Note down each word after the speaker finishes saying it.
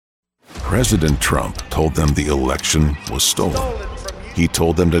President Trump told them the election was stolen. He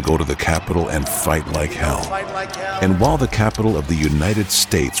told them to go to the Capitol and fight like hell. And while the Capitol of the United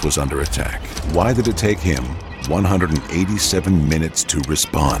States was under attack, why did it take him 187 minutes to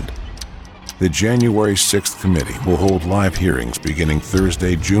respond? The January 6th committee will hold live hearings beginning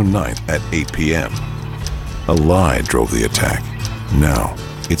Thursday, June 9th at 8 p.m. A lie drove the attack. Now,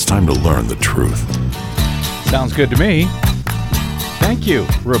 it's time to learn the truth. Sounds good to me. Thank you,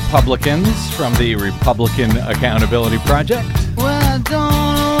 Republicans from the Republican Accountability Project. Well, I don't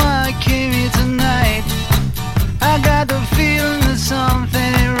know why I came here tonight. I got the feeling that something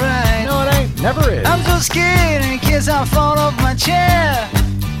ain't right. No, it ain't. Never is. I'm so scared in case I fall off my chair.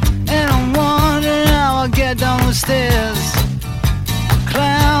 And I'm wondering how I'll get down the stairs.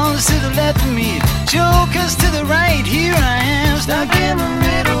 Clowns to the left of me, jokers to the right. Here I am, stuck in the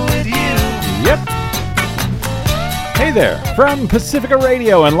middle with you. Yep. Hey there, from Pacifica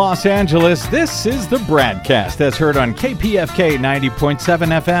Radio in Los Angeles, this is the BradCast, as heard on KPFK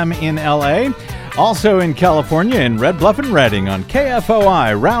 90.7 FM in LA, also in California in Red Bluff and Redding on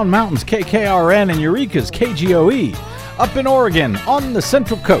KFOI, Round Mountains KKRN, and Eureka's KGOE, up in Oregon on the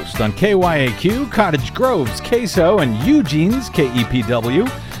Central Coast on KYAQ, Cottage Grove's KSO, and Eugene's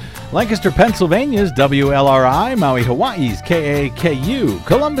KEPW, Lancaster, Pennsylvania's WLRI, Maui, Hawaii's KAKU,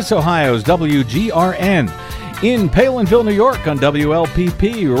 Columbus, Ohio's WGRN, in Palinville, New York on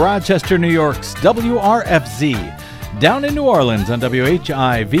WLPP, Rochester, New York's WRFZ, down in New Orleans on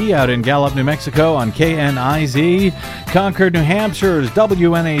WHIV, out in Gallup, New Mexico on KNIZ, Concord, New Hampshire's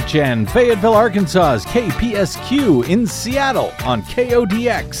WNHN, Fayetteville, Arkansas's KPSQ, in Seattle on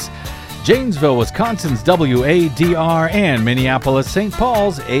KODX, Janesville, Wisconsin's WADR, and Minneapolis, St.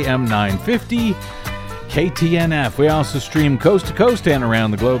 Paul's AM 950, KTNF. We also stream coast to coast and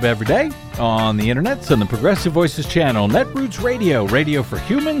around the globe every day on the internet on the Progressive Voices channel, Netroots Radio, Radio for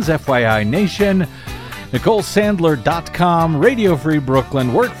Humans, FYI Nation, NicoleSandler.com, Radio Free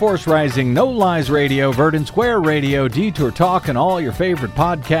Brooklyn, Workforce Rising, No Lies Radio, Verdant Square Radio, Detour Talk, and all your favorite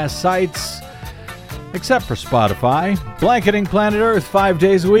podcast sites, except for Spotify. Blanketing Planet Earth 5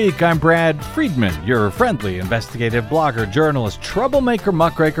 days a week. I'm Brad Friedman, your friendly investigative blogger, journalist, troublemaker,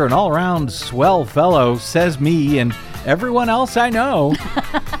 muckraker, and all-around swell fellow, says me and everyone else I know.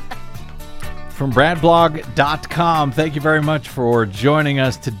 From bradblog.com, thank you very much for joining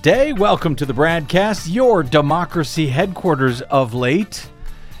us today. Welcome to the BradCast, your democracy headquarters of late.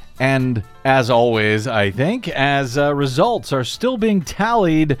 And as always, I think, as results are still being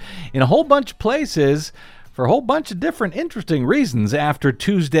tallied in a whole bunch of places for a whole bunch of different interesting reasons after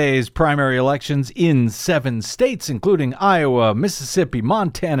Tuesday's primary elections in 7 states, including Iowa, Mississippi,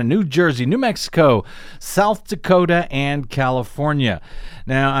 Montana, New Jersey, New Mexico, South Dakota, and California.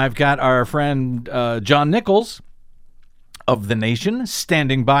 Now, I've got our friend John Nichols of The Nation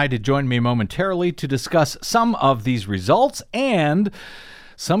standing by to join me momentarily to discuss some of these results and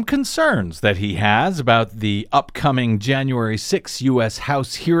some concerns that he has about the upcoming January 6 U.S.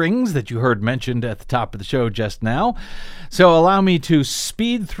 House hearings that you heard mentioned at the top of the show just now. So allow me to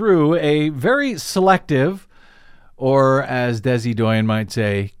speed through a very selective, or as Desi Doyen might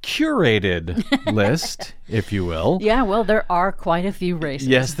say, curated list, if you will. Yeah, well, there are quite a few races.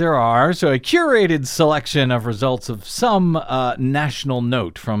 Yes, there are. So a curated selection of results of some national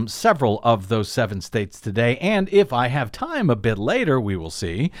note from several of those 7 states today. And if I have time a bit later, we will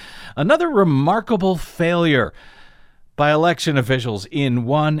see another remarkable failure by election officials in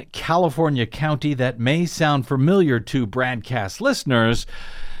one California county that may sound familiar to BradCast listeners.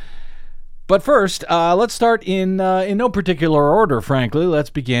 But first, let's start in no particular order, frankly. Let's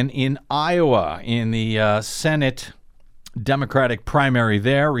begin in Iowa. In the Senate Democratic primary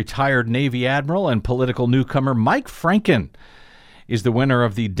there, retired Navy Admiral and political newcomer Mike Franken is the winner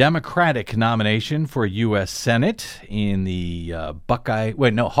of the Democratic nomination for U.S. Senate in the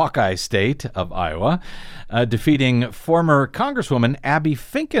Hawkeye state of Iowa, defeating former Congresswoman Abby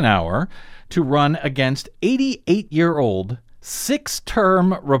Finkenauer to run against 88-year-old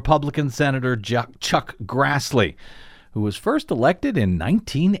 6-term Republican Senator Chuck Grassley, who was first elected in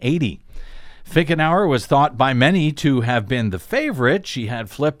 1980. Finkenauer was thought by many to have been the favorite. She had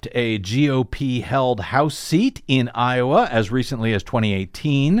flipped a GOP-held House seat in Iowa as recently as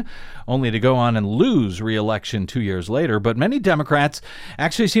 2018, only to go on and lose re-election 2 years later. But many Democrats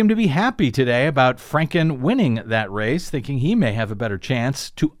actually seem to be happy today about Franken winning that race, thinking he may have a better chance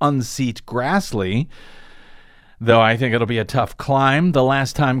to unseat Grassley. Though I think it'll be a tough climb. The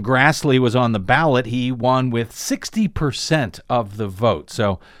last time Grassley was on the ballot, he won with 60% of the vote.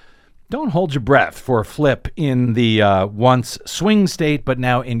 So don't hold your breath for a flip in the once swing state, but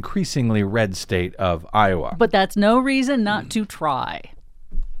now increasingly red state of Iowa. But that's no reason not to try.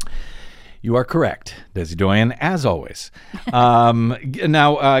 You are correct, Desi Doyen, as always.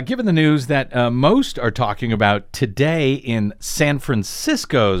 Now, given the news that most are talking about today in San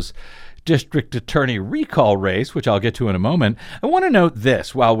Francisco's district attorney recall race, which I'll get to in a moment, I want to note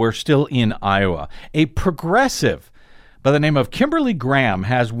this while we're still in Iowa. A progressive by the name of Kimberly Graham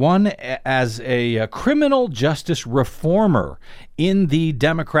has won as a criminal justice reformer in the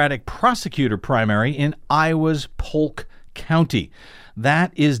Democratic prosecutor primary in Iowa's Polk County.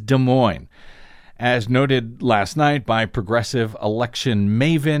 That is Des Moines. As noted last night by progressive election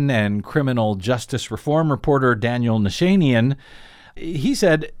maven and criminal justice reform reporter Daniel Nashanian, he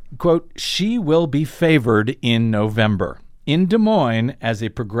said, quote, she will be favored in November in Des Moines as a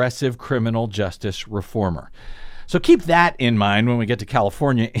progressive criminal justice reformer. So keep that in mind when we get to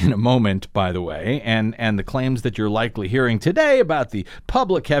California in a moment, by the way, and the claims that you're likely hearing today about the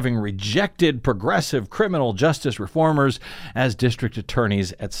public having rejected progressive criminal justice reformers as district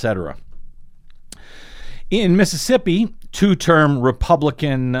attorneys, etc. In Mississippi, two-term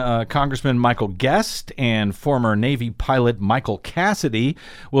Republican Congressman Michael Guest and former Navy pilot Michael Cassidy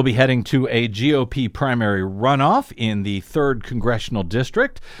will be heading to a GOP primary runoff in the 3rd Congressional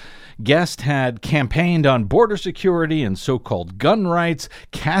District. Guest had campaigned on border security and so-called gun rights.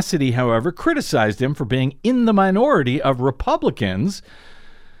 Cassidy, however, criticized him for being in the minority of Republicans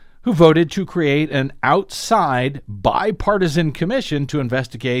who voted to create an outside bipartisan commission to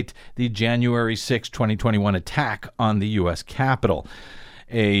investigate the January 6, 2021 attack on the U.S. Capitol.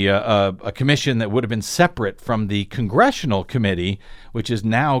 A commission that would have been separate from the congressional committee, which is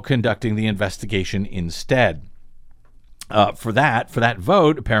now conducting the investigation instead. For that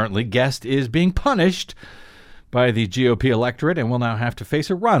vote, apparently, Guest is being punished by the GOP electorate and will now have to face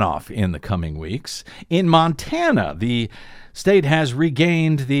a runoff in the coming weeks. In Montana, the state has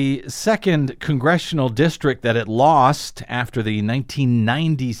regained the 2nd congressional district that it lost after the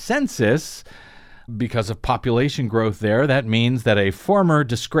 1990 census. Because of population growth there, that means that a former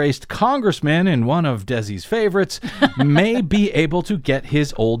disgraced congressman and one of Desi's favorites may be able to get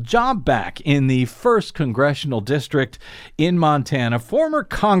his old job back. In the 1st congressional district in Montana, former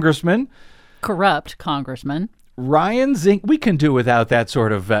congressman, Corrupt congressman. Ryan Zink. We can do without that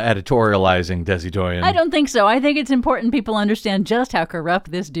sort of editorializing, Desi Doyen. I don't think so. I think it's important people understand just how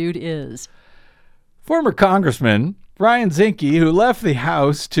corrupt this dude is. Former Congressman Ryan Zinke, who left the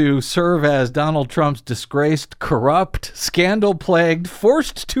House to serve as Donald Trump's disgraced, corrupt, scandal-plagued,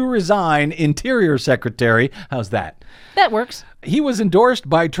 forced to resign Interior Secretary. How's that? That works. He was endorsed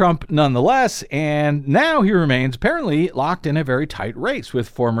by Trump nonetheless, and now he remains apparently locked in a very tight race with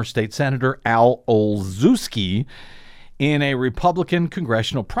former State Senator Al Olszewski in a Republican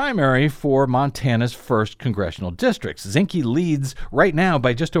congressional primary for Montana's 1st congressional district. Zinke leads right now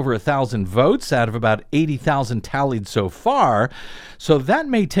by just over 1,000 votes out of about 80,000 tallied so far. So that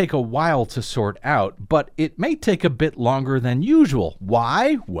may take a while to sort out, but it may take a bit longer than usual.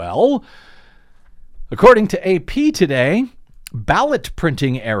 Why? Well, according to AP today, ballot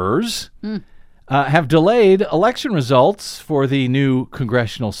printing errors have delayed election results for the new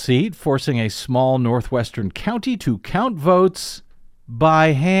congressional seat, forcing a small northwestern county to count votes by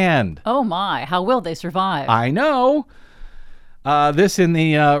hand. Oh, my. How will they survive? I know. This in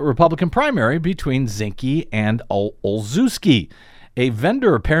the Republican primary between Zinke and Olszewski. A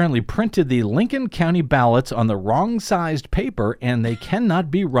vendor apparently printed the Lincoln County ballots on the wrong-sized paper, and they cannot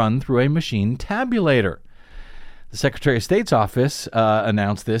be run through a machine tabulator. The Secretary of State's office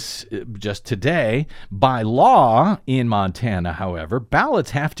announced this just today. By law in Montana, however,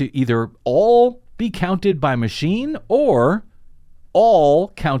 ballots have to either all be counted by machine or all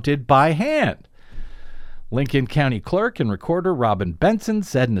counted by hand. Lincoln County Clerk and Recorder Robin Benson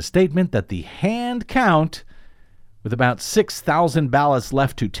said in a statement that the hand count, with about 6,000 ballots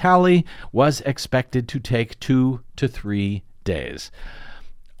left to tally, was expected to take 2 to 3 days.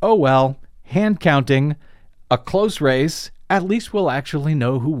 Oh well, hand counting, a close race, at least we'll actually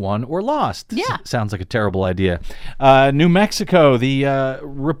know who won or lost. Yeah. Sounds like a terrible idea. New Mexico, the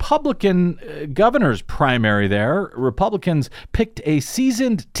Republican governor's primary there. Republicans picked a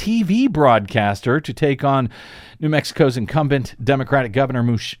seasoned TV broadcaster to take on New Mexico's incumbent Democratic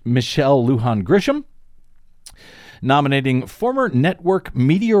Governor Michelle Lujan Grisham, nominating former network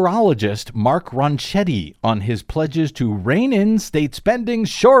meteorologist Mark Ronchetti on his pledges to rein in state spending,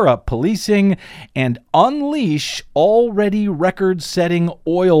 shore up policing, and unleash already record-setting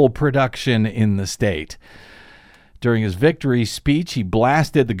oil production in the state. During his victory speech, he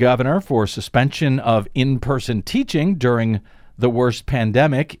blasted the governor for suspension of in-person teaching during the worst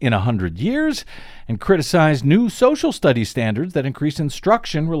pandemic in 100 years and criticized new social studies standards that increase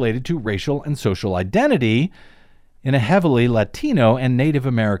instruction related to racial and social identity in a heavily Latino and Native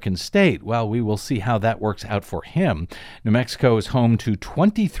American state. Well, we will see how that works out for him. New Mexico is home to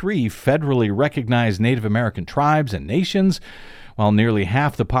 23 federally recognized Native American tribes and nations, while nearly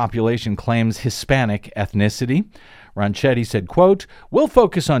half the population claims Hispanic ethnicity. Ronchetti said, quote, "We'll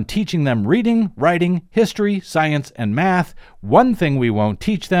focus on teaching them reading, writing, history, science, and math. One thing we won't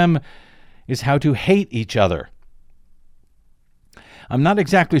teach them is how to hate each other." I'm not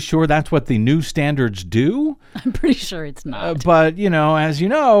exactly sure that's what the new standards do. I'm pretty sure it's not. But, as you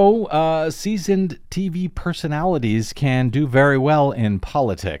know, seasoned TV personalities can do very well in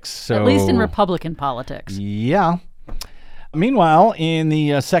politics. So, at least in Republican politics. Yeah. Meanwhile, in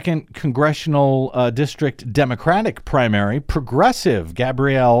the 2nd Congressional District Democratic primary, progressive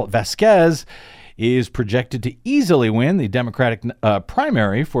Gabriel Vasquez is projected to easily win the Democratic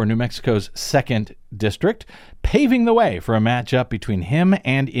primary for New Mexico's 2nd District, paving the way for a matchup between him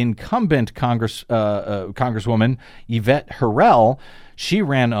and incumbent Congresswoman Yvette Herrell. She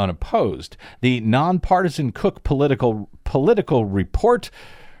ran unopposed. The nonpartisan Cook Political Report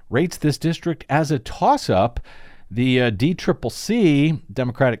rates this district as a toss-up. The DCCC,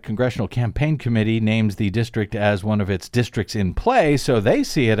 Democratic Congressional Campaign Committee, names the district as one of its districts in play, so they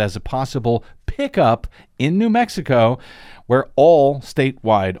see it as a possible pickup in New Mexico, where all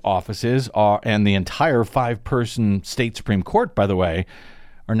statewide offices are, and the entire 5-person state Supreme Court, by the way,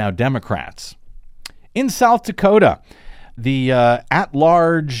 are now Democrats. In South Dakota, the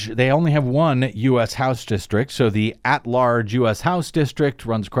at-large, they only have one U.S. House district, so the at-large U.S. House district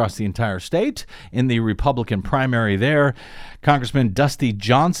runs across the entire state. In the Republican primary there, Congressman Dusty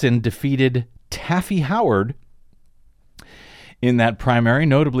Johnson defeated Taffy Howard. In that primary,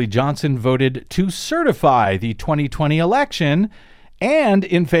 notably, Johnson voted to certify the 2020 election and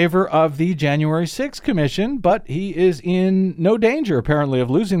in favor of the January 6th commission, but he is in no danger, apparently, of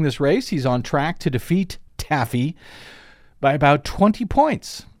losing this race. He's on track to defeat Taffy by about 20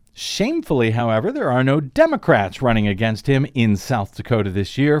 points. Shamefully, however, there are no Democrats running against him in South Dakota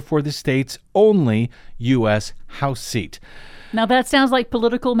this year for the state's only U.S. House seat. Now, that sounds like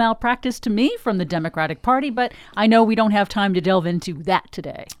political malpractice to me from the Democratic Party, but I know we don't have time to delve into that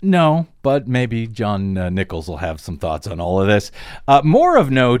today. No, but maybe John Nichols will have some thoughts on all of this. More of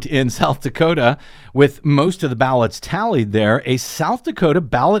note in South Dakota, with most of the ballots tallied there, a South Dakota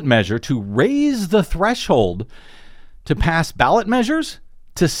ballot measure to raise the threshold to pass ballot measures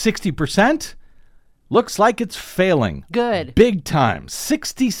to 60% looks like it's failing. Good. Big time.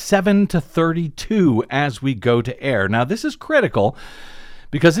 67-32 as we go to air. Now, this is critical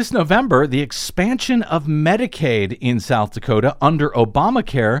because this November, the expansion of Medicaid in South Dakota under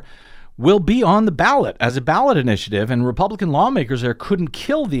Obamacare will be on the ballot as a ballot initiative, and Republican lawmakers there couldn't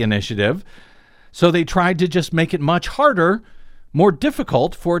kill the initiative, so they tried to just make it much harder, more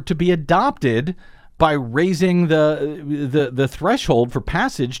difficult for it to be adopted by raising the threshold for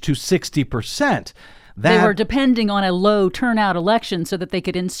passage to 60%. They were depending on a low turnout election so that they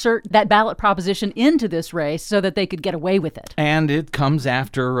could insert that ballot proposition into this race so that they could get away with it. And it comes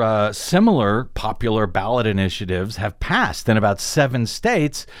after similar popular ballot initiatives have passed in about 7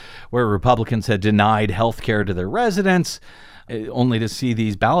 states where Republicans had denied health care to their residents, only to see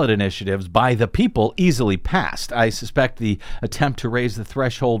these ballot initiatives by the people easily passed. I suspect the attempt to raise the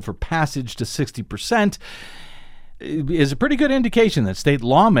threshold for passage to 60% is a pretty good indication that state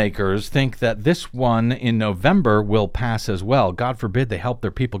lawmakers think that this one in November will pass as well. God forbid they help their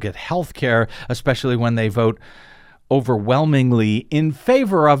people get health care, especially when they vote overwhelmingly in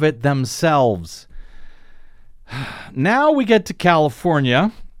favor of it themselves. Now we get to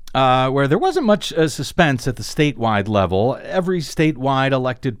California, where there wasn't much suspense at the statewide level. Every statewide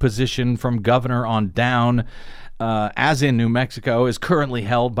elected position from governor on down, as in New Mexico, is currently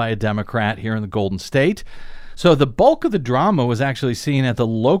held by a Democrat here in the Golden State. So the bulk of the drama was actually seen at the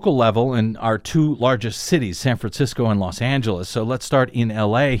local level in our 2 largest cities, San Francisco and Los Angeles. So let's start in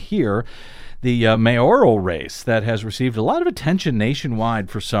L.A. here. The mayoral race that has received a lot of attention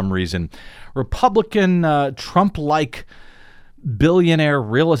nationwide for some reason. Republican Trump-like billionaire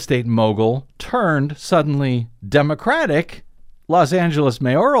real estate mogul turned suddenly Democratic Los Angeles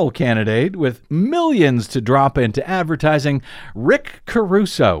mayoral candidate with millions to drop into advertising. Rick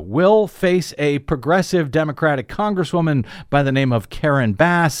Caruso will face a progressive Democratic congresswoman by the name of Karen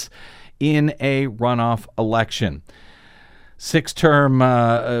Bass in a runoff election. 6-term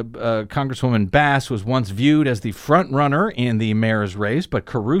Congresswoman Bass was once viewed as the front-runner in the mayor's race, but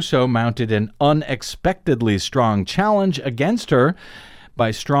Caruso mounted an unexpectedly strong challenge against her.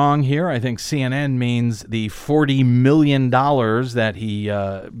 By strong here, I think CNN means the $40 million that he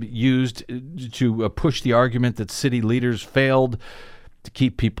used to push the argument that city leaders failed to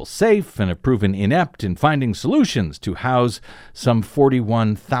keep people safe and have proven inept in finding solutions to house some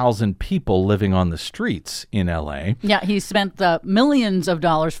 41,000 people living on the streets in L.A. Yeah, he spent millions of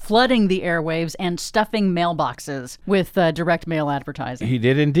dollars flooding the airwaves and stuffing mailboxes with direct mail advertising. He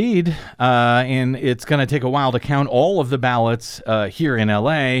did indeed, and it's going to take a while to count all of the ballots here in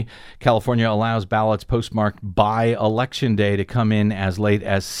L.A. California allows ballots postmarked by Election Day to come in as late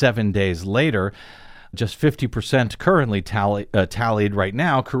as 7 days later. Just 50% currently tallied right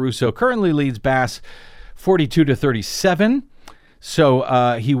now. Caruso currently leads Bass 42-37.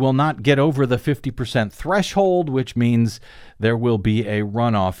 So he will not get over the 50% threshold, which means there will be a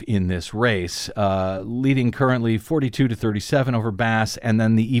runoff in this race. Leading currently 42-37 over Bass, and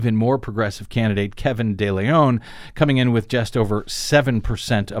then the even more progressive candidate, Kevin De Leon, coming in with just over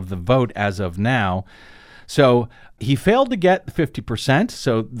 7% of the vote as of now. So he failed to get 50%,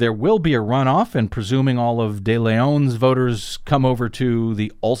 so there will be a runoff, and presuming all of De Leon's voters come over to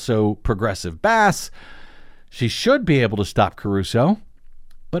the also progressive Bass, she should be able to stop Caruso,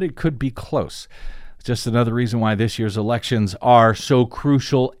 but it could be close. It's just another reason why this year's elections are so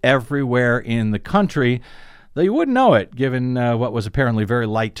crucial everywhere in the country, though you wouldn't know it, given what was apparently very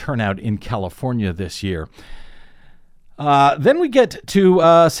light turnout in California this year. Then we get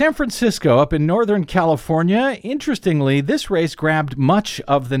to San Francisco up in Northern California. Interestingly, this race grabbed much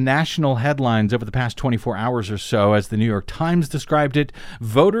of the national headlines over the past 24 hours or so. As the New York Times described it,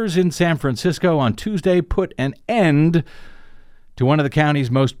 voters in San Francisco on Tuesday put an end to one of the county's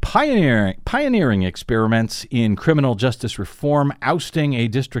most pioneering experiments in criminal justice reform, ousting a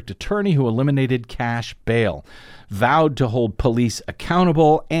district attorney who eliminated cash bail, vowed to hold police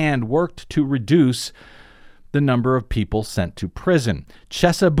accountable, and worked to reduce the number of people sent to prison.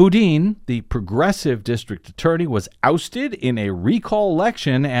 Chesa Boudin, the progressive district attorney, was ousted in a recall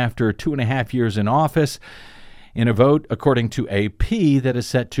election after 2.5 years in office in a vote, according to AP, that is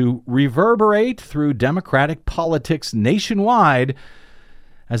set to reverberate through Democratic politics nationwide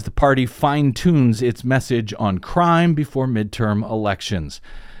as the party fine-tunes its message on crime before midterm elections.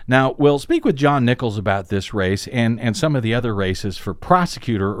 Now, we'll speak with John Nichols about this race and some of the other races for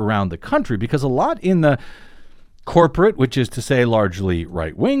prosecutor around the country, because a lot in the corporate, which is to say largely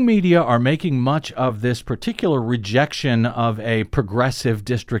right-wing media, are making much of this particular rejection of a progressive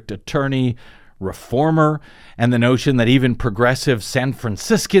district attorney reformer and the notion that even progressive San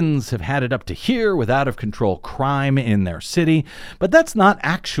Franciscans have had it up to here with out-of-control crime in their city. But that's not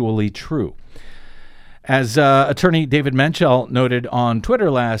actually true. As attorney David Menchel noted on Twitter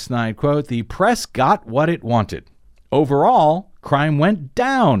last night, quote, "The press got what it wanted. Overall, crime went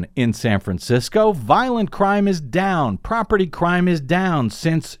down in San Francisco. Violent crime is down. Property crime is down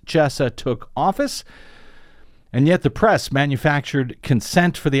since Chesa took office. And yet the press manufactured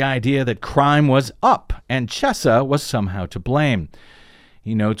consent for the idea that crime was up and Chesa was somehow to blame."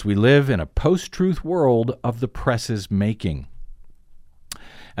 He notes, "We live in a post-truth world of the press's making."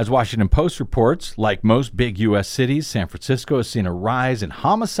 As Washington Post reports, like most big U.S. cities, San Francisco has seen a rise in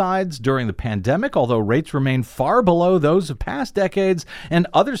homicides during the pandemic, although rates remain far below those of past decades, and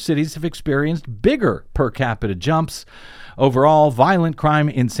other cities have experienced bigger per capita jumps. Overall, violent crime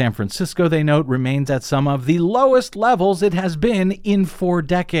in San Francisco, they note, remains at some of the lowest levels it has been in 4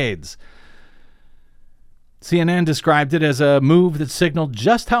 decades. CNN described it as a move that signaled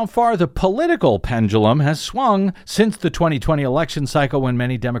just how far the political pendulum has swung since the 2020 election cycle, when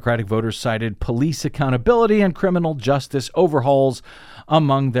many Democratic voters cited police accountability and criminal justice overhauls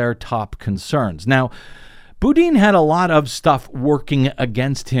among their top concerns. Now, Boudin had a lot of stuff working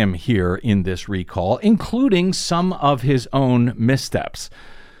against him here in this recall, including some of his own missteps.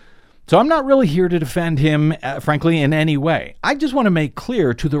 So I'm not really here to defend him, frankly, in any way. I just want to make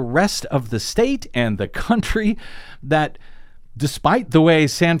clear to the rest of the state and the country that despite the way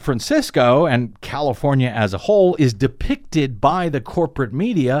San Francisco and California as a whole is depicted by the corporate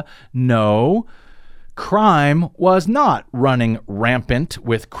media, no, crime was not running rampant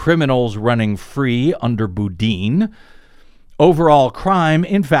with criminals running free under Boudin. Overall crime,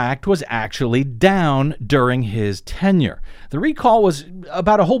 in fact, was actually down during his tenure. The recall was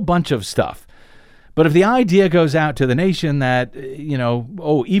about a whole bunch of stuff. But if the idea goes out to the nation that,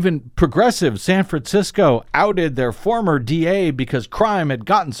 even progressive San Francisco outed their former DA because crime had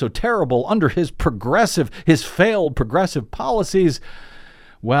gotten so terrible under his failed progressive policies,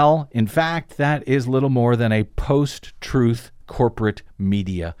 well, in fact, that is little more than a post-truth corporate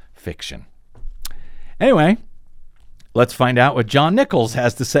media fiction. Anyway, let's find out what John Nichols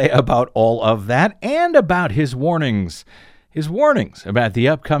has to say about all of that and about his warnings. His warnings about the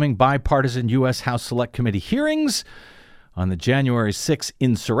upcoming bipartisan U.S. House Select Committee hearings on the January 6th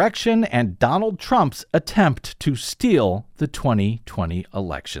insurrection and Donald Trump's attempt to steal the 2020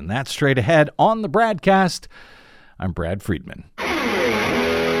 election. That's straight ahead on the BradCast. I'm Brad Friedman.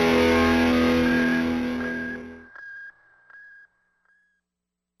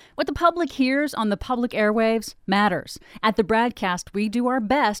 What the public hears on the public airwaves matters. At the BradCast, we do our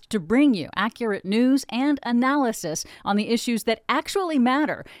best to bring you accurate news and analysis on the issues that actually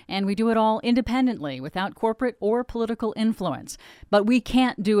matter, and we do it all independently, without corporate or political influence. But we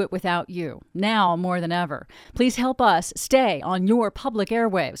can't do it without you, now more than ever. Please help us stay on your public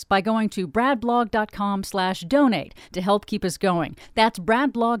airwaves by going to bradblog.com/donate to help keep us going. That's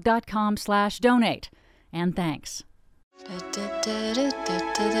bradblog.com/donate. And thanks. Welcome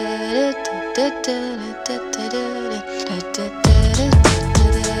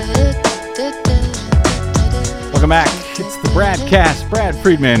back. It's the BradCast. Brad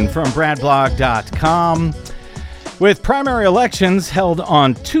Friedman from bradblog.com. With primary elections held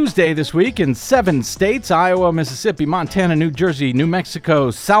on Tuesday this week in 7 states, Iowa, Mississippi, Montana, New Jersey, New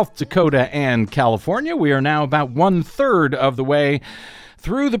Mexico, South Dakota, and California, we are now about 1/3 of the way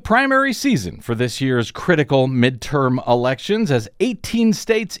through the primary season for this year's critical midterm elections, as 18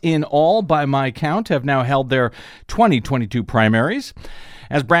 states in all, by my count, have now held their 2022 primaries.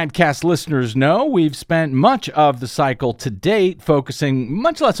 As BradCast listeners know, we've spent much of the cycle to date focusing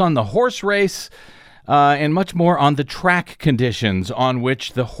much less on the horse race and much more on the track conditions on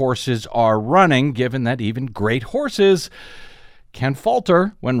which the horses are running, given that even great horses can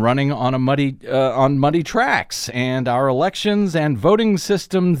falter when running on muddy tracks. And our elections and voting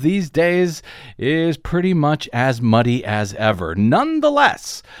system these days is pretty much as muddy as ever.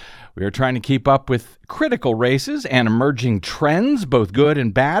 Nonetheless, we are trying to keep up with critical races and emerging trends, both good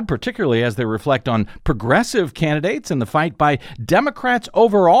and bad, particularly as they reflect on progressive candidates and the fight by Democrats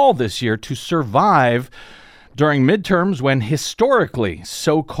overall this year to survive during midterms when historically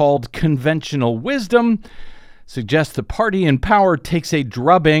so-called conventional wisdom suggests the party in power takes a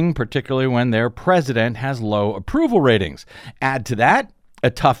drubbing, particularly when their president has low approval ratings. Add to that a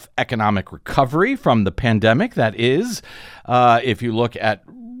tough economic recovery from the pandemic. That is, if you look at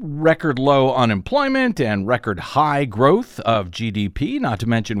record low unemployment and record high growth of GDP, not to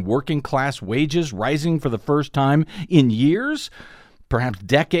mention working class wages rising for the first time in years, perhaps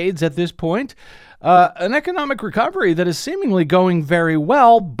decades at this point. An economic recovery that is seemingly going very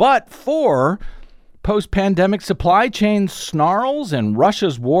well, but for post-pandemic supply chain snarls and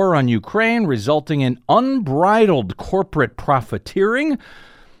Russia's war on Ukraine resulting in unbridled corporate profiteering,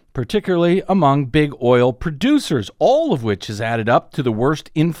 particularly among big oil producers, all of which has added up to the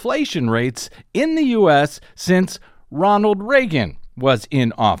worst inflation rates in the U.S. since Ronald Reagan was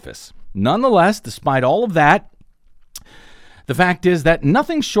in office. Nonetheless, despite all of that, the fact is that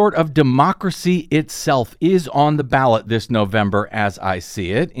nothing short of democracy itself is on the ballot this November, as I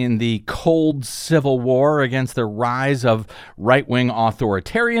see it, in the cold civil war against the rise of right-wing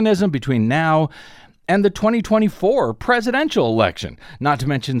authoritarianism between now and the 2024 presidential election, not to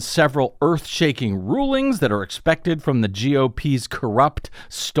mention several earth-shaking rulings that are expected from the GOP's corrupt,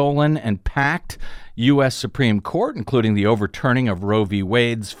 stolen, and packed U.S. Supreme Court, including the overturning of Roe v.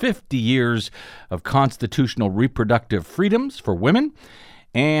 Wade's 50 years of constitutional reproductive freedoms for women,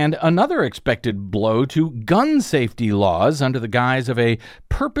 and another expected blow to gun safety laws under the guise of a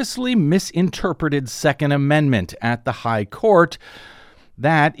purposely misinterpreted Second Amendment at the High Court,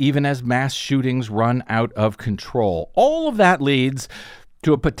 that even as mass shootings run out of control. All of that leads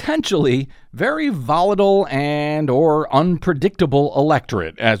to a potentially very volatile and or unpredictable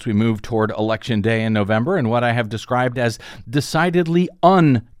electorate as we move toward Election Day in November in what I have described as decidedly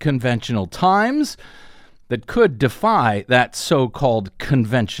unconventional times that could defy that so-called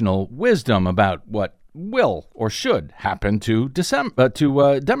conventional wisdom about what will or should happen to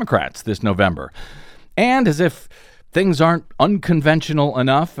Democrats this November. And as if things aren't unconventional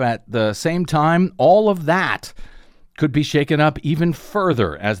enough, at the same time, all of that could be shaken up even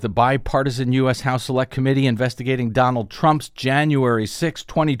further as the bipartisan U.S. House Select Committee investigating Donald Trump's January 6,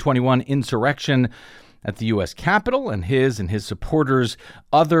 2021 insurrection at the U.S. Capitol and his supporters'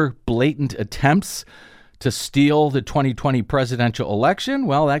 other blatant attempts to steal the 2020 presidential election.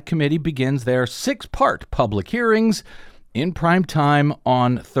 Well, that committee begins their 6-part public hearings in prime time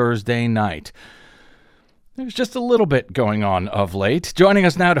on Thursday night. There's just a little bit going on of late. Joining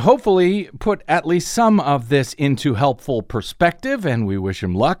us now to hopefully put at least some of this into helpful perspective, and we wish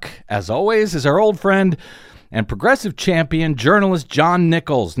him luck, as always, is our old friend and progressive champion, journalist John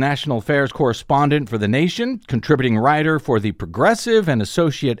Nichols, national affairs correspondent for The Nation, contributing writer for The Progressive, and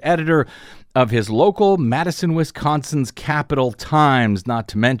associate editor of his local Madison, Wisconsin's Capital Times, not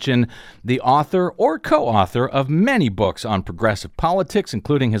to mention the author or co-author of many books on progressive politics,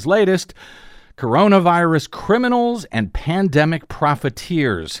 including his latest, Coronavirus Criminals and Pandemic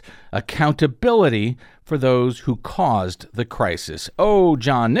Profiteers, Accountability for Those Who Caused the Crisis. Oh,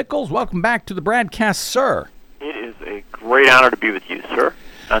 John Nichols, welcome back to the BradCast, sir. It is a great honor to be with you, sir,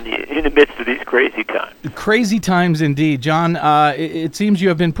 in the midst of these crazy times. Crazy times indeed, John. It seems you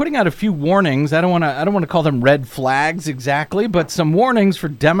have been putting out a few warnings. I don't want to call them red flags exactly, but some warnings for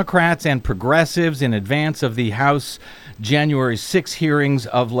Democrats and progressives in advance of the House January 6 hearings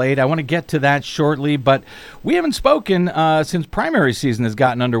of late. I want to get to that shortly, but we haven't spoken since primary season has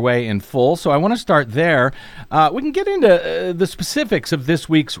gotten underway in full, so I want to start there. We can get into the specifics of this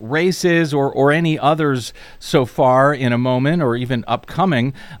week's races or any others so far in a moment, or even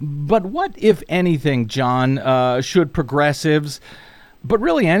upcoming. But what, if anything, John, should progressives, but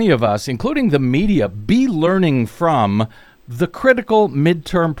really any of us, including the media, be learning from the critical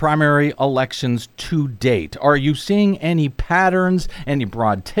midterm primary elections to date? Are you seeing any patterns, any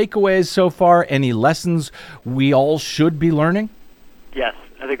broad takeaways so far, any lessons we all should be learning? Yes,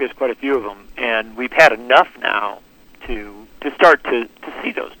 I think there's quite a few of them, and we've had enough now to start to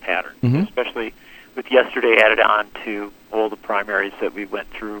see those patterns, especially with yesterday added on to all the primaries that we went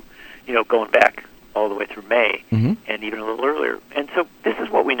through, going back all the way through May, and even a little earlier. And so this is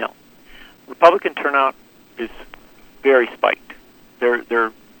what we know. Republican turnout is very spiked.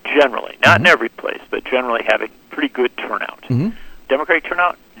 They're generally, not in every place, but generally having pretty good turnout. Democratic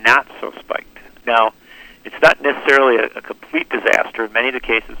turnout, not so spiked. Now, it's not necessarily a complete disaster. In many of the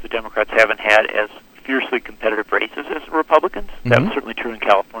cases, the Democrats haven't had as fiercely competitive races as Republicans. That was certainly true in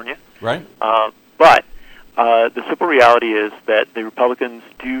California. Right. But the simple reality is that the Republicans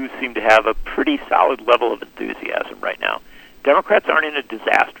do seem to have a pretty solid level of enthusiasm right now. Democrats aren't in a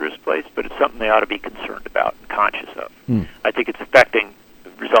disastrous place, but it's something they ought to be concerned about and conscious of. I think it's affecting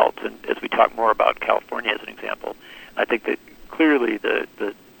results, and as we talk more about California as an example, I think that clearly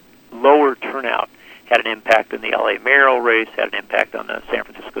the lower turnout had an impact in the L.A. mayoral race, had an impact on the San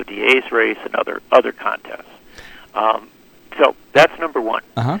Francisco DA's race, and other contests. So that's number one.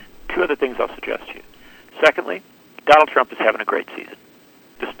 Two other things I'll suggest to you. Secondly, Donald Trump is having a great season.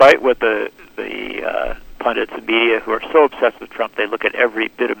 Despite what the pundits and media who are so obsessed with Trump, they look at every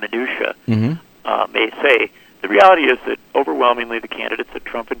bit of minutia, may say, the reality is that overwhelmingly the candidates that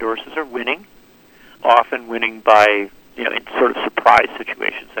Trump endorses are winning, often winning by, in sort of surprise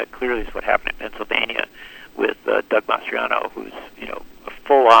situations. That clearly is what happened in Pennsylvania with Doug Mastriano, who's, a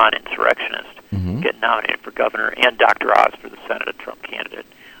full-on insurrectionist, getting nominated for governor, and Dr. Oz for the Senate, a Trump candidate.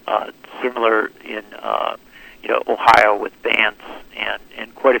 Similar in, Ohio with Vance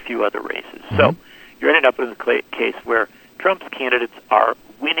and quite a few other races. So you're ending up in a case where Trump's candidates are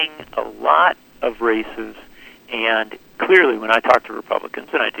winning a lot of races, and clearly when I talk to Republicans,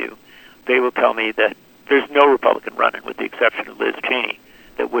 and I do, they will tell me that there's no Republican running, with the exception of Liz Cheney,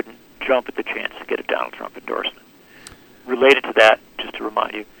 that wouldn't jump at the chance to get a Donald Trump endorsement. Related to that, just to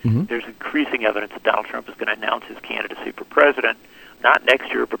remind you, there's increasing evidence that Donald Trump is going to announce his candidacy for president, not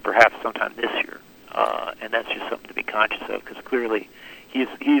next year, but perhaps sometime this year. And that's just something to be conscious of, because clearly he's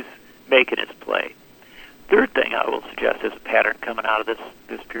making his play. Third thing I will suggest as a pattern coming out of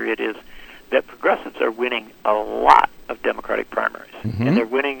this period is that progressives are winning a lot of Democratic primaries, and they're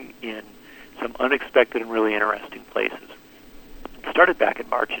winning in some unexpected and really interesting places. It started back in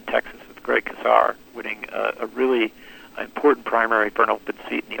March in Texas with Greg Casar winning a really important primary for an open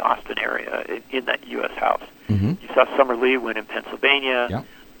seat in the Austin area in that U.S. House. You saw Summer Lee win in Pennsylvania.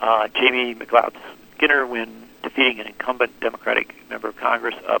 Jamie McLeod Skinner defeating an incumbent Democratic member of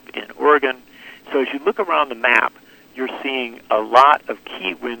Congress up in Oregon. So as you look around the map, you're seeing a lot of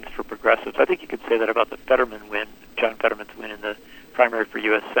key wins for progressives. I think you could say that about the John Fetterman's win in the primary for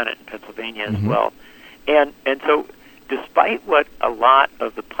U.S. Senate in Pennsylvania as well. And so despite what a lot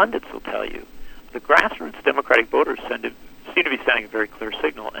of the pundits will tell you, the grassroots Democratic voters seem to be sending a very clear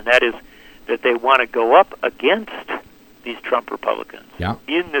signal, and that is that they want to go up against these Trump Republicans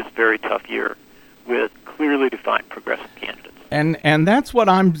in this very tough year with clearly defined progressive candidates. And that's what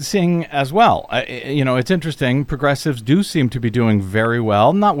I'm seeing as well. It's interesting. Progressives do seem to be doing very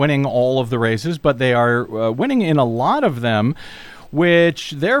well, not winning all of the races, but they are winning in a lot of them,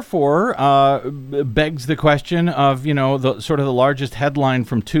 which therefore begs the question of, the sort of the largest headline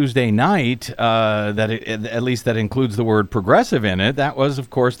from Tuesday night, at least that includes the word progressive in it. That was, of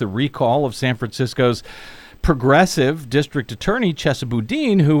course, the recall of San Francisco's progressive district attorney Chesa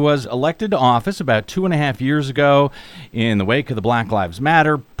Boudin, who was elected to office about 2.5 years ago in the wake of the Black Lives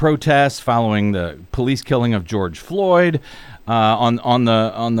Matter protests following the police killing of George Floyd.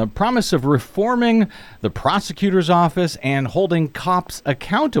 on the promise of reforming the prosecutor's office and holding cops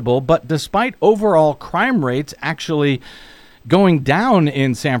accountable. But despite overall crime rates actually going down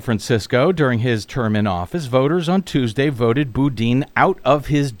in San Francisco during his term in office, voters on Tuesday voted Boudin out of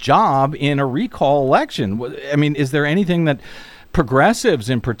his job in a recall election. I mean, is there anything that progressives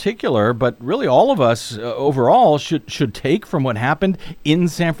in particular, but really all of us overall should take from what happened in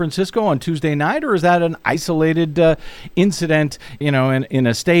San Francisco on Tuesday night, or is that an isolated incident, in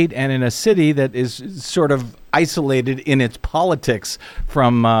a state and in a city that is sort of isolated in its politics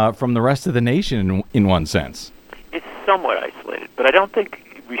from the rest of the nation in one sense? It's somewhat isolated, but I don't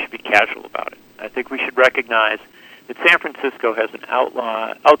think we should be casual about it. I think we should recognize that San Francisco has an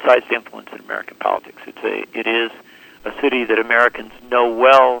outsized influence in American politics. It is a city that Americans know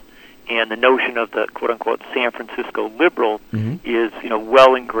well, and the notion of the quote-unquote San Francisco liberal is,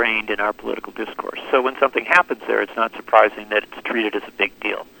 well ingrained in our political discourse. So when something happens there, it's not surprising that it's treated as a big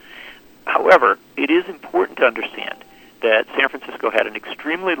deal. However, it is important to understand that San Francisco had an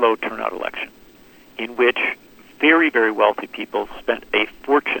extremely low turnout election in which very, very wealthy people spent a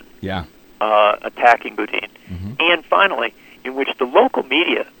fortune attacking Boudin. And finally, in which the local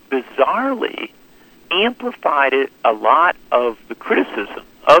media bizarrely amplified a lot of the criticism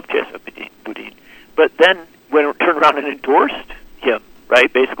of Joseph Boudin, but then turned around and endorsed him,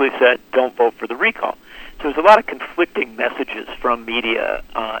 right? Basically said, don't vote for the recall. So there's a lot of conflicting messages from media,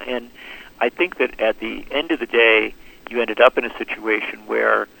 and I think that at the end of the day, you ended up in a situation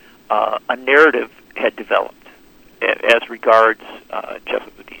where a narrative had developed as regards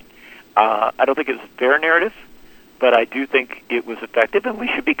Joseph Boudin. I don't think it was a fair narrative, but I do think it was effective, and we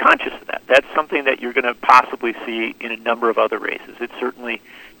should be conscious of that. That's something that you're going to possibly see in a number of other races. It's certainly,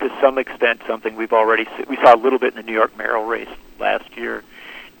 to some extent, something we saw a little bit in the New York mayoral race last year.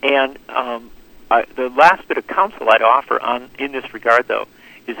 And the last bit of counsel I'd offer in this regard, though,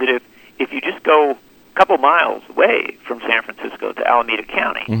 is that if you just go a couple miles away from San Francisco to Alameda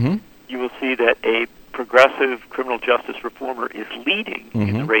County, you will see that a progressive criminal justice reformer is leading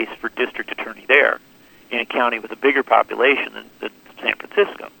in the race for district attorney there, in a county with a bigger population than San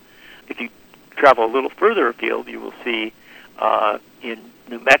Francisco. If you travel a little further afield, you will see in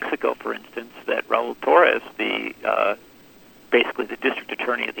New Mexico, for instance, that Raul Torres, basically the district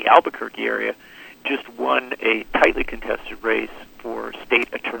attorney of the Albuquerque area, just won a tightly contested race for state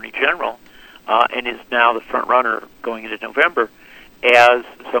attorney general and is now the front runner going into November as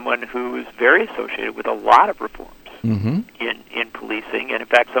someone who is very associated with a lot of reforms in policing, and in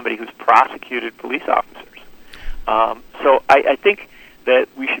fact somebody who's prosecuted police officers. So I think that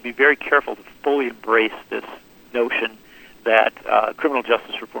we should be very careful to fully embrace this notion that criminal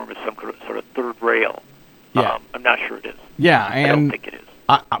justice reform is some sort of third rail. I'm not sure it is. I don't think it is.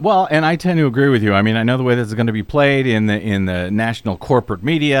 Well, and I tend to agree with you. I mean, I know the way this is going to be played in the national corporate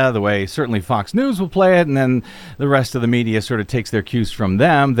media, the way certainly Fox News will play it, and then the rest of the media sort of takes their cues from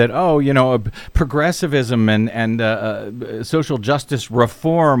them that, progressivism and social justice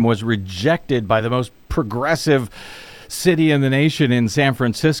reform was rejected by the most progressive city in the nation in San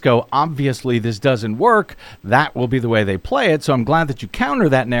Francisco. Obviously, this doesn't work. That will be the way they play it. So I'm glad that you counter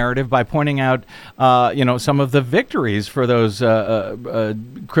that narrative by pointing out, some of the victories for those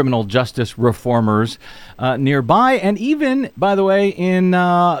criminal justice reformers nearby. And even, by the way, in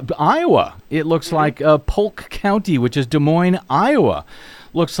Iowa, it looks like Polk County, which is Des Moines, Iowa,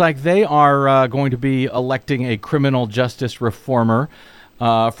 looks like they are going to be electing a criminal justice reformer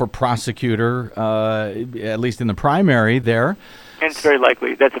for prosecutor, at least in the primary there. And it's very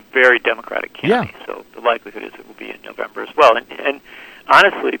likely, that's a very Democratic county, so the likelihood is it will be in November as well. And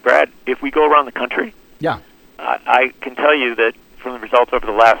honestly, Brad, if we go around the country, I can tell you that from the results over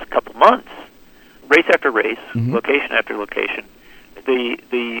the last couple months, race after race, location after location,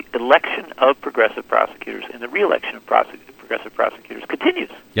 the election of progressive prosecutors and the re-election of progressive prosecutors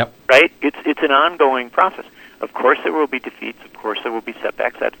continues. Right? It's an ongoing process. Of course there will be defeats. Of course there will be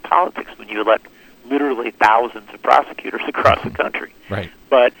setbacks. That's politics when you elect literally thousands of prosecutors across the country. Right.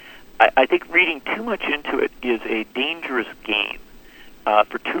 But I think reading too much into it is a dangerous game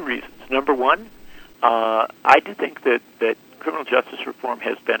for two reasons. Number one, I do think that criminal justice reform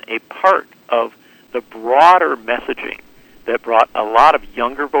has been a part of the broader messaging that brought a lot of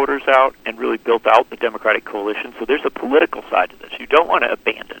younger voters out and really built out the Democratic coalition. So there's a political side to this. You don't want to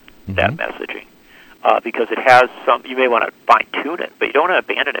abandon that messaging. Because it has you may want to fine-tune it, but you don't want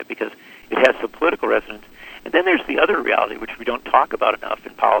to abandon it because it has some political resonance. And then there's the other reality, which we don't talk about enough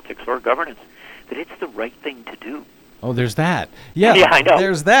in politics or governance, that it's the right thing to do. Oh, there's that. Yeah, Yeah, I know.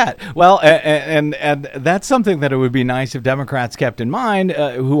 There's that. Well, and that's something that it would be nice if Democrats kept in mind,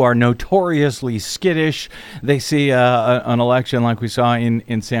 who are notoriously skittish. They see an election like we saw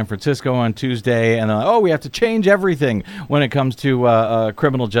in San Francisco on Tuesday, and we have to change everything when it comes to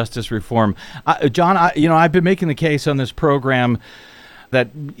criminal justice reform. John, I've been making the case on this program that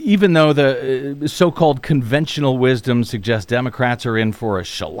even though the so-called conventional wisdom suggests Democrats are in for a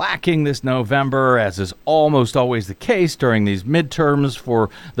shellacking this November, as is almost always the case during these midterms for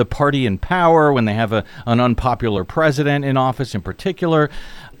the party in power when they have an unpopular president in office in particular,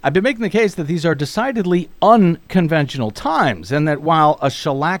 I've been making the case that these are decidedly unconventional times, and that while a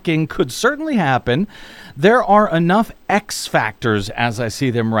shellacking could certainly happen, there are enough X factors as I see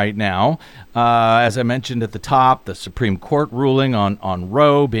them right now. As I mentioned at the top, the Supreme Court ruling on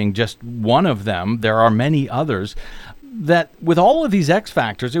Roe being just one of them. There are many others. That with all of these X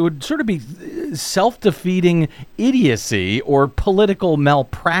factors, it would sort of be self-defeating idiocy or political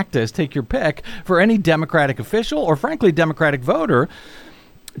malpractice, take your pick, for any Democratic official or, frankly, Democratic voter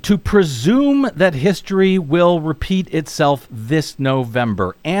to presume that history will repeat itself this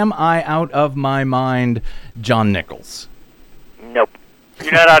November. Am I out of my mind, John Nichols? Nope.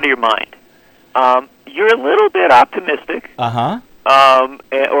 You're not out of your mind. You're a little bit optimistic. Uh-huh.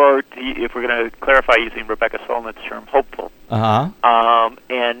 Or if we're going to clarify using Rebecca Solnit's term, hopeful. Uh-huh.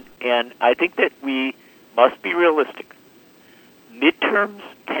 And I think that we must be realistic. Midterms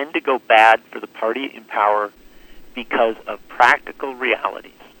tend to go bad for the party in power because of practical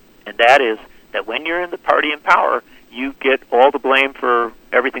realities. And that is that when you're in the party in power, you get all the blame for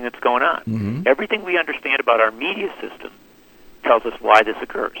everything that's going on. Mm-hmm. Everything we understand about our media system tells us why this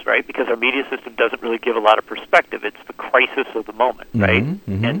occurs, right? Because our media system doesn't really give a lot of perspective. It's the crisis of the moment, right?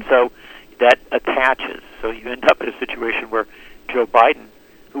 Mm-hmm. And so that attaches. So you end up in a situation where Joe Biden,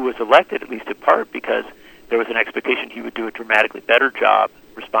 who was elected at least in part because there was an expectation he would do a dramatically better job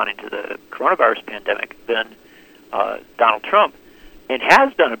responding to the coronavirus pandemic than Donald Trump, and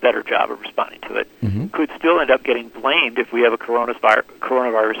has done a better job of responding to it, mm-hmm. could still end up getting blamed if we have a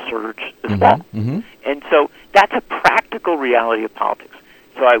coronavirus surge this fall. Mm-hmm. And so that's a practical reality of politics.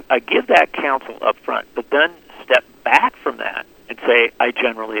 So I give that counsel up front, but then step back from that and say, I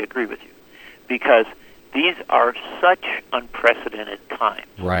generally agree with you. Because these are such unprecedented times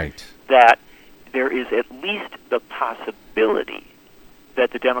Right. that there is at least the possibility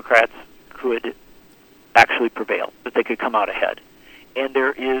that the Democrats could actually prevail, that they could come out ahead. And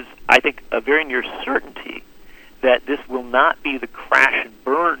there is, I think, a very near certainty that this will not be the crash and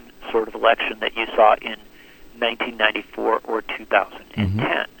burn sort of election that you saw in 1994 or 2010.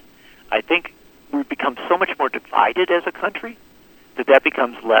 Mm-hmm. I think we've become so much more divided as a country that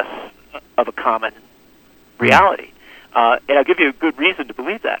becomes less of a common reality. And I'll give you a good reason to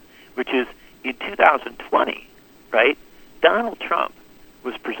believe that, which is in 2020, right, Donald Trump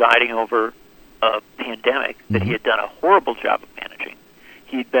was presiding over a pandemic that he had done a horrible job of managing.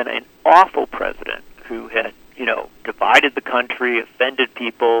 He'd been an awful president who had, divided the country, offended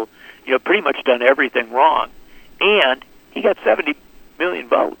people, pretty much done everything wrong. And he got 70 million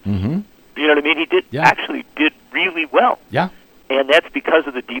votes. Mm-hmm. You know what I mean? He actually did really well. Yeah. And that's because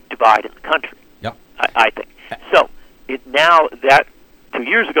of the deep divide in the country. Yep. I think. So now that 2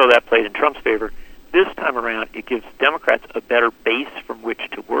 years ago that played in Trump's favor, this time around it gives Democrats a better base from which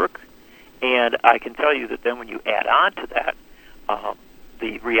to work. And I can tell you that then when you add on to that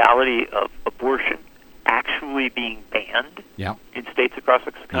the reality of abortion actually being banned in states across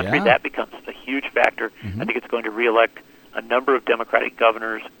the country, that becomes a huge factor. Mm-hmm. I think it's going to reelect a number of Democratic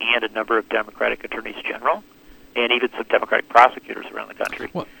governors and a number of Democratic attorneys general, and even some Democratic prosecutors around the country.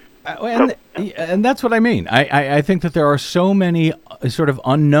 Well, and that's what I mean. I think that there are so many sort of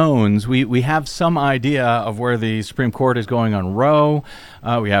unknowns. We have some idea of where the Supreme Court is going on Roe.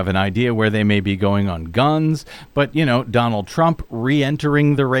 We have an idea where they may be going on guns. But, Donald Trump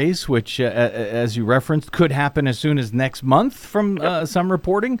re-entering the race, which, as you referenced, could happen as soon as next month from some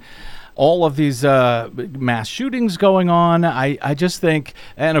reporting. All of these mass shootings going on. I just think,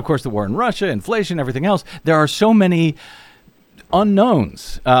 and of course the war in Russia, inflation, everything else, there are so many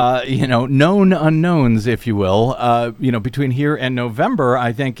unknowns, known unknowns, if you will, between here and November.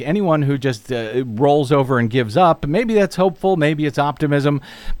 I think anyone who just rolls over and gives up, maybe that's hopeful, maybe it's optimism,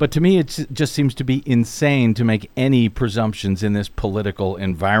 but to me it just seems to be insane to make any presumptions in this political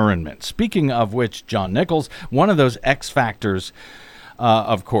environment. Speaking of which, John Nichols, one of those X factors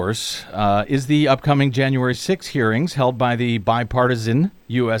of course, is the upcoming January 6 hearings held by the bipartisan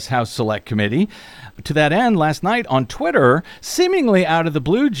U.S. House Select Committee. To that end, last night on Twitter, seemingly out of the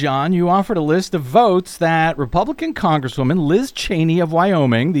blue, John, you offered a list of votes that Republican Congresswoman Liz Cheney of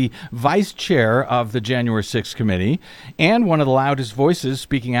Wyoming, the vice chair of the January 6 committee, and one of the loudest voices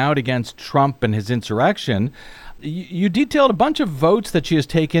speaking out against Trump and his insurrection, you detailed a bunch of votes that she has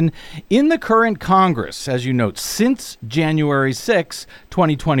taken in the current Congress, as you note, since January 6,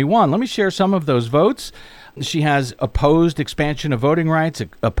 2021. Let me share some of those votes. She has opposed expansion of voting rights,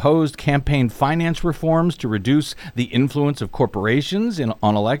 opposed campaign finance reforms to reduce the influence of corporations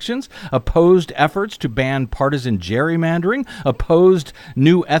on elections, opposed efforts to ban partisan gerrymandering, opposed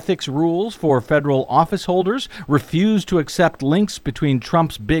new ethics rules for federal office holders, refused to accept links between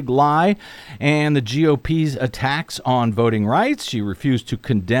Trump's big lie and the GOP's attacks on voting rights. She refused to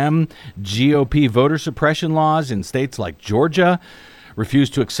condemn GOP voter suppression laws in states like Georgia,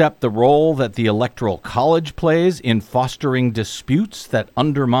 refused to accept the role that the Electoral College plays in fostering disputes that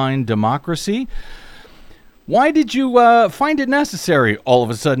undermine democracy. Why did you find it necessary all of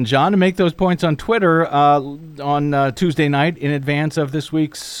a sudden, John, to make those points on Twitter on Tuesday night in advance of this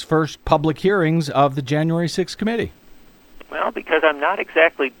week's first public hearings of the January 6th committee? Well, because I'm not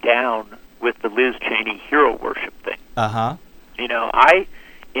exactly down with the Liz Cheney hero worship thing. Uh-huh. You know, I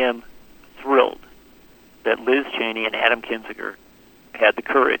am thrilled that Liz Cheney and Adam Kinzinger had the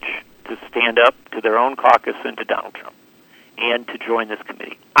courage to stand up to their own caucus and to Donald Trump and to join this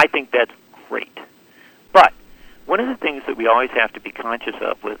committee. I think that's great. But one of the things that we always have to be conscious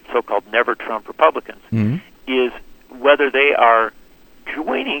of with so-called never-Trump Republicans is whether they are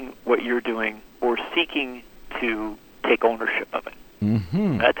joining what you're doing or seeking to take ownership of it.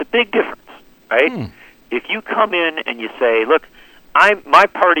 Mm-hmm. That's a big difference, right? If you come in and you say, look, my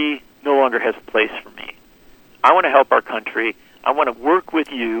party no longer has a place for me. I want to help our country. I want to work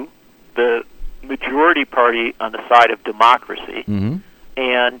with you, the majority party on the side of democracy, and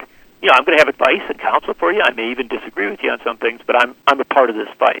you know I'm going to have advice and counsel for you. I may even disagree with you on some things, but I'm a part of this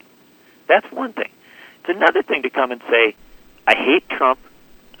fight. That's one thing. It's another thing to come and say, I hate Trump.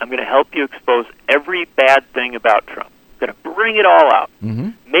 I'm going to help you expose every bad thing about Trump. I'm going to bring it all out.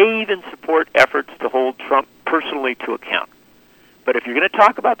 May even support efforts to hold Trump personally to account. But if you're going to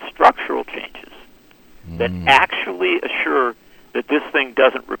talk about structural changes that actually assure that this thing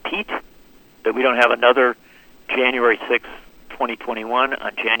doesn't repeat, that we don't have another January 6, 2021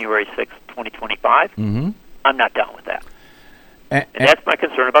 on January 6, 2025, I'm not down with that. And that's my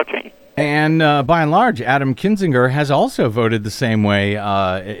concern about Cheney. And by and large, Adam Kinzinger has also voted the same way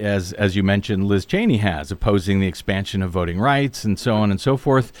as you mentioned Liz Cheney has, opposing the expansion of voting rights and so on and so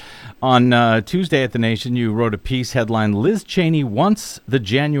forth. On Tuesday at The Nation, you wrote a piece headlined, Liz Cheney wants the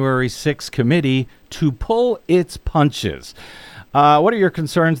January 6 committee to pull its punches. What are your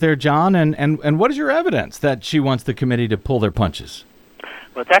concerns there, John? And what is your evidence that she wants the committee to pull their punches?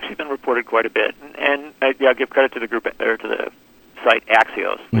 Well, it's actually been reported quite a bit. And I'll give credit to the group, or to the site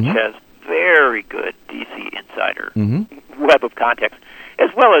Axios, which has very good D.C. insider web of context, as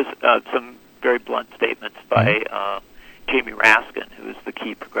well as some very blunt statements by Jamie Raskin, who is the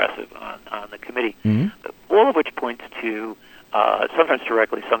key progressive on the committee, all of which points to, sometimes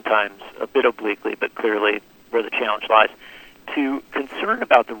directly, sometimes a bit obliquely, but clearly where the challenge lies, to concern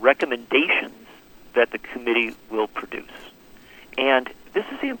about the recommendations that the committee will produce. And this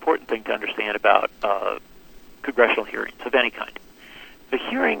is the important thing to understand about congressional hearings of any kind. The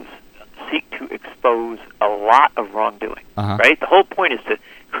hearings seek to expose a lot of wrongdoing, right? The whole point is to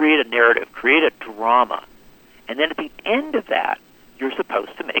create a narrative, create a drama, and then at the end of that, you're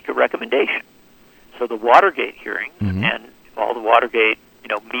supposed to make a recommendation. So the Watergate hearings and all the Watergate,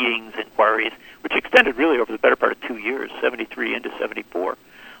 meetings, inquiries, which extended really over the better part of 2 years, 73 into 74,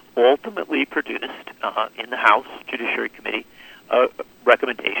 ultimately produced in the House Judiciary Committee a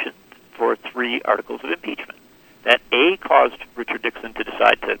recommendation for 3 articles of impeachment. That A, caused Richard Nixon to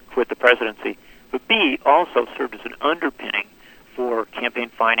decide to quit the presidency, but B, also served as an underpinning for campaign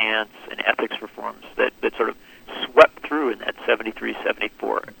finance and ethics reforms that sort of swept through in that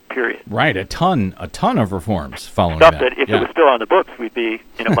 73-74 period. Right, a ton of reforms following Stuff that. If it was still on the books, we'd be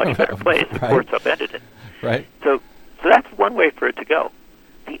in a much better place. The courts upended it. Right. So that's one way for it to go.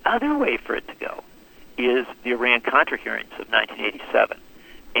 The other way for it to go is the Iran-Contra hearings of 1987.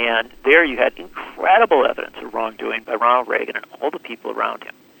 And there you had incredible evidence of wrongdoing by Ronald Reagan and all the people around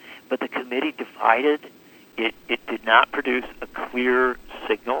him. But the committee divided. It did not produce a clear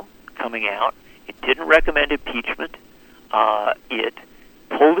signal coming out. It didn't recommend impeachment. It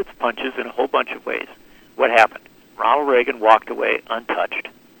pulled its punches in a whole bunch of ways. What happened? Ronald Reagan walked away untouched.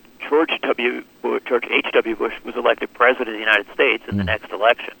 George H.W. Bush was elected president of the United States in the next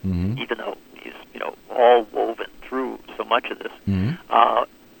election, even though he's all woven through so much of this.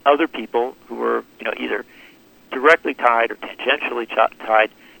 Other people who were either directly tied or tangentially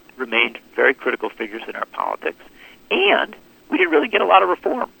tied remained very critical figures in our politics, and we didn't really get a lot of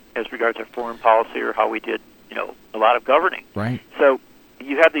reform as regards our foreign policy or how we did a lot of governing. Right. So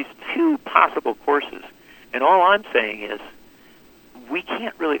you have these two possible courses, and all I'm saying is we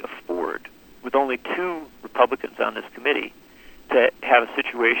can't really afford, with only two Republicans on this committee, to have a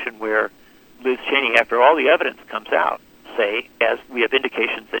situation where Liz Cheney, after all the evidence comes out, say, as we have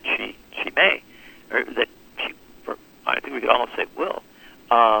indications that she may, or that I think we could almost say will,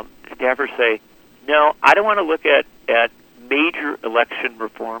 to have her say, no, I don't want to look at major election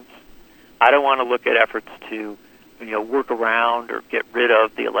reforms. I don't want to look at efforts to work around or get rid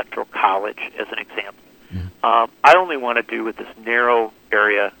of the Electoral College, as an example. I only want to do with this narrow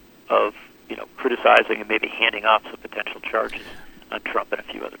area of criticizing and maybe handing off some potential charges on Trump and a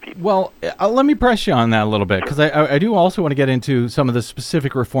few other people. Well, let me press you on that a little bit, because I do also want to get into some of the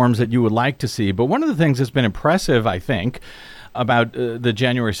specific reforms that you would like to see. But one of the things that's been impressive, I think, about the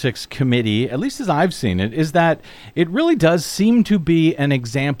January 6th committee, at least as I've seen it, is that it really does seem to be an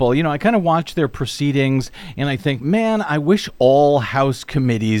example. I kind of watch their proceedings and I think, man, I wish all House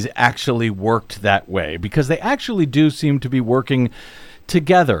committees actually worked that way, because they actually do seem to be working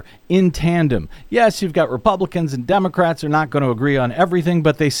together in tandem. Yes, you've got Republicans and Democrats are not going to agree on everything,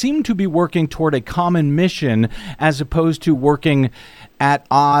 but they seem to be working toward a common mission as opposed to working at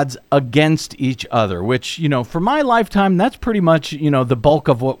odds against each other, which, for my lifetime, that's pretty much, the bulk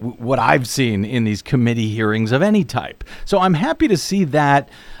of what I've seen in these committee hearings of any type. So I'm happy to see that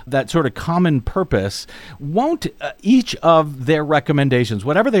sort of common purpose. Won't each of their recommendations,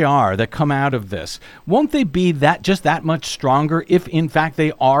 whatever they are that come out of this, won't they be just that much stronger if in fact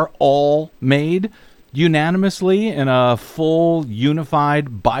they are all made unanimously in a full,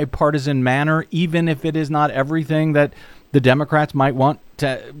 unified, bipartisan manner, even if it is not everything that the Democrats might want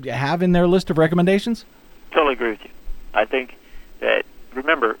to have in their list of recommendations? Totally agree with you. I think that,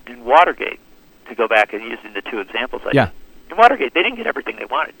 remember, in Watergate, to go back and using the two examples I did, in Watergate, they didn't get everything they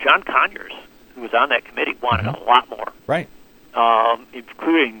wanted. John Conyers, who was on that committee, wanted a lot more. Right.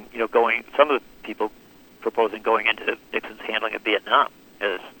 Including, some of the people proposing going into Nixon's handling of Vietnam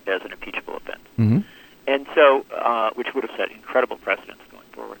as an impeachable offense. And so, which would have set incredible precedents going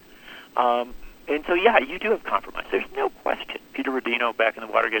forward. And so, you do have compromise. There's no question. Peter Rodino, back in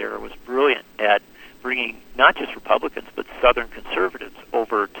the Watergate era, was brilliant at bringing not just Republicans, but Southern conservatives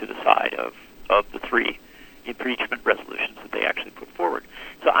over to the side of the three impeachment resolutions that they actually put forward.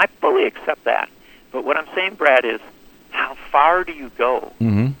 So I fully accept that. But what I'm saying, Brad, is how far do you go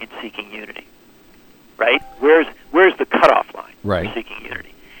in seeking unity? Right? Where's the cutoff line for seeking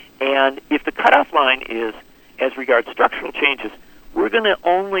unity? And if the cutoff line is, as regards structural changes, we're going to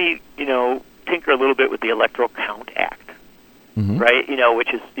only, tinker a little bit with the Electoral Count Act, right?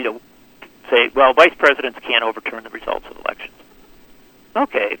 Which is, say, well, vice presidents can't overturn the results of elections.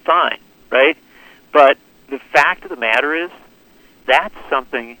 Okay, fine, right? But the fact of the matter is that's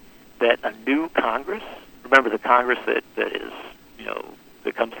something that a new Congress, remember the Congress that is,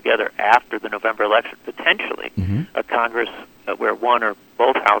 that comes together after the November election, potentially a Congress where one or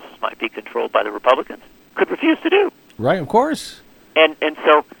both houses might be controlled by the Republicans, could refuse to do. Right, of course. And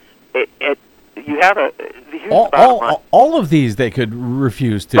so you have all of these they could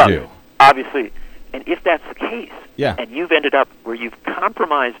refuse to do. Obviously. And if that's the case, Yeah. And you've ended up where you've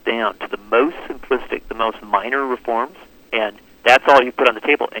compromised down to the most simplistic, the most minor reforms, and that's all you put on the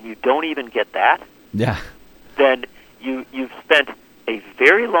table, and you don't even get that, Yeah. then you've spent a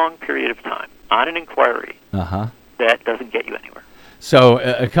very long period of time on an inquiry that doesn't get you anywhere.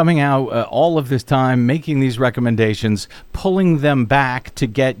 So coming out all of this time, making these recommendations, pulling them back to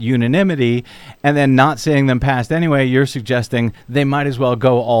get unanimity, and then not seeing them passed anyway, you're suggesting they might as well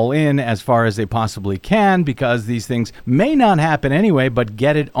go all in as far as they possibly can, because these things may not happen anyway, but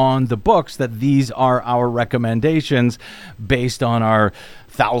get it on the books that these are our recommendations based on our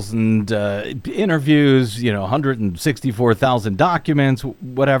 1,000 interviews, 164,000 documents,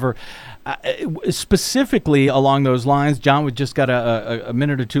 whatever. Specifically along those lines, John, we've just got a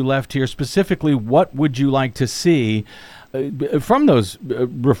minute or two left here. Specifically, what would you like to see from those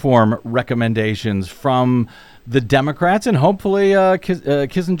reform recommendations from the Democrats, and hopefully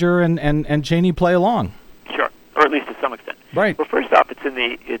Kissinger and Cheney play along? Sure, or at least to some extent. Right. Well, first off, it's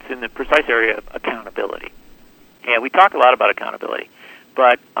in the precise area of accountability, and we talk a lot about accountability.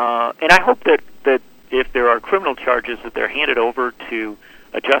 But and I hope that if there are criminal charges, that they're handed over to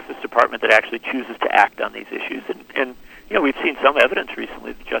a Justice Department that actually chooses to act on these issues. And we've seen some evidence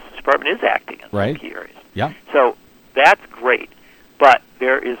recently the Justice Department is acting in some key areas. Yeah. So that's great. But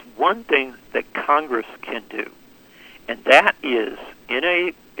there is one thing that Congress can do, and that is in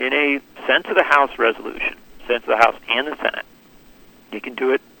a sense of the House resolution, sense of the House and the Senate, you can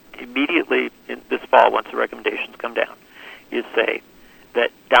do it immediately in this fall once the recommendations come down, is say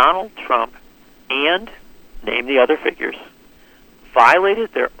that Donald Trump and name the other figures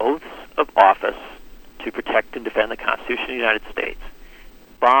violated their oaths of office to protect and defend the Constitution of the United States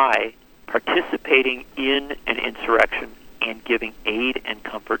by participating in an insurrection and giving aid and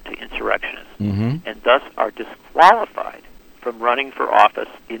comfort to insurrectionists, and thus are disqualified from running for office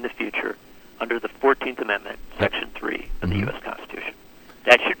in the future under the 14th Amendment, Section 3 of the U.S. Constitution.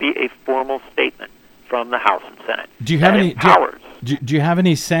 That should be a formal statement from the House and Senate. Do you have any powers? Do you have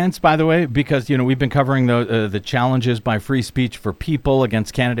any sense, by the way, because we've been covering the challenges by free speech for people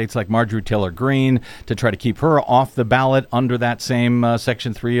against candidates like Marjorie Taylor Greene to try to keep her off the ballot under that same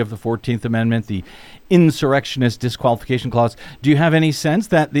Section 3 of the 14th Amendment, the insurrectionist disqualification clause. Do you have any sense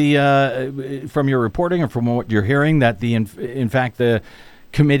that from your reporting or from what you're hearing, that in fact the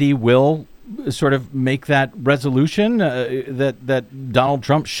committee will sort of make that resolution that Donald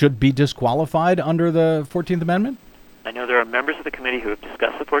Trump should be disqualified under the 14th Amendment? I know there are members of the committee who have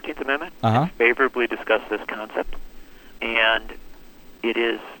discussed the 14th Amendment and favorably discussed this concept, and it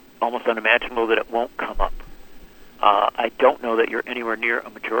is almost unimaginable that it won't come up. I don't know that you're anywhere near a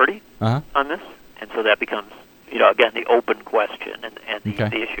majority on this, and so that becomes, again, the open question and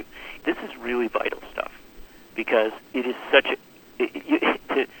the issue. This is really vital stuff because it is such a...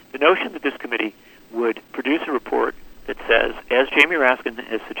 the notion that this committee would produce a report that says, as Jamie Raskin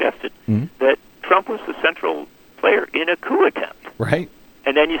has suggested, that Trump was the central player in a coup attempt. Right.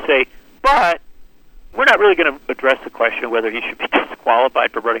 And then you say, but we're not really going to address the question of whether he should be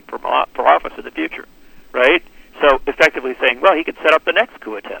disqualified for running for office in the future, right? So effectively saying, well, he could set up the next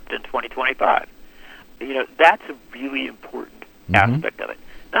coup attempt in 2025. That's a really important aspect of it.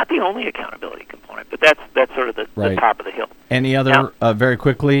 Not the only accountability component, but that's sort of the top of the hill. Any other, very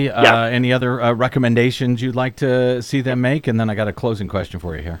quickly, any other recommendations you'd like to see them make? And then I got a closing question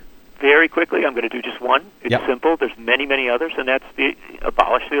for you here. Very quickly, I'm going to do just one. It's simple. There's many, many others, and that's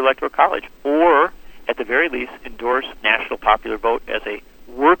abolish the Electoral College, or at the very least, endorse national popular vote as a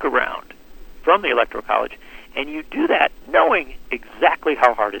workaround from the Electoral College. And you do that knowing exactly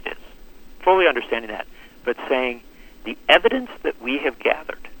how hard it is, fully understanding that, but saying the evidence that we have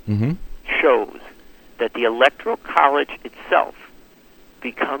gathered shows that the Electoral College itself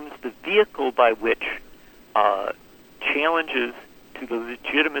becomes the vehicle by which challenges to the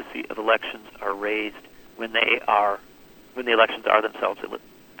legitimacy of elections are raised when the elections are themselves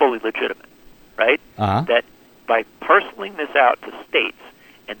fully legitimate, right? That by parceling this out to states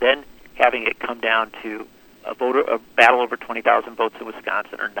and then having it come down to a battle over 20,000 votes in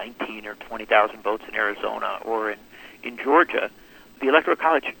Wisconsin or 19 or 20,000 votes in Arizona or in Georgia, the Electoral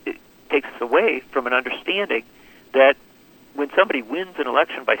College takes us away from an understanding that when somebody wins an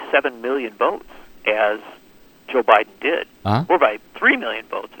election by 7 million votes, as Joe Biden did, or by 3 million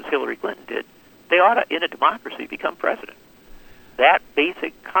votes, as Hillary Clinton did, they ought to, in a democracy, become president. That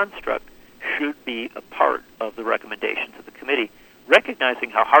basic construct should be a part of the recommendations of the committee, recognizing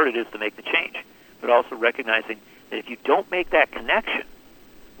how hard it is to make the change, but also recognizing that if you don't make that connection,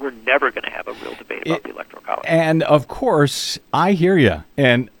 we're never going to have a real debate about the Electoral College. And, of course, I hear you.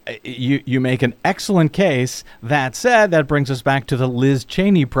 And you make an excellent case. That said, that brings us back to the Liz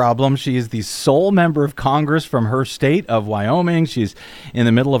Cheney problem. She is the sole member of Congress from her state of Wyoming. She's in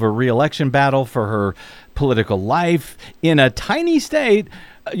the middle of a re-election battle for her political life in a tiny state,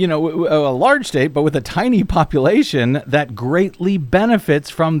 a large state, but with a tiny population that greatly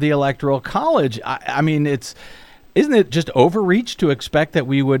benefits from the Electoral College. I mean, isn't it just overreach to expect that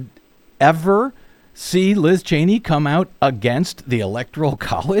we would ever see Liz Cheney come out against the Electoral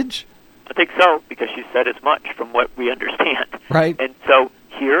College? I think so, because she said as much from what we understand. Right. And so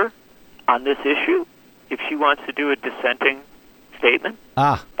here, on this issue, if she wants to do a dissenting statement,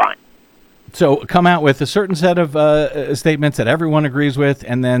 fine. So come out with a certain set of statements that everyone agrees with,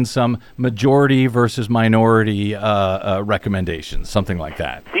 and then some majority versus minority recommendations, something like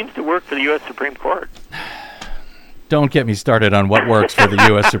that. Seems to work for the U.S. Supreme Court. Don't get me started on what works for the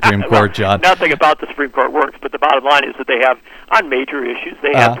U.S. Supreme Court, John. Nothing about the Supreme Court works, but the bottom line is that they have, on major issues,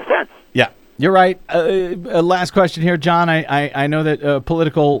 they have dissents. Yeah, you're right. Last question here, John. I know that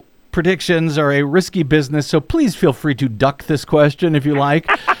political predictions are a risky business, so please feel free to duck this question if you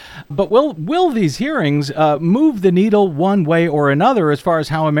like. But will these hearings move the needle one way or another as far as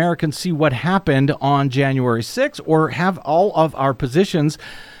how Americans see what happened on January 6th, or have all of our positions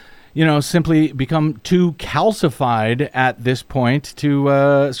simply become too calcified at this point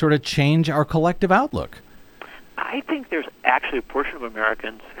to sort of change our collective outlook? I think there's actually a portion of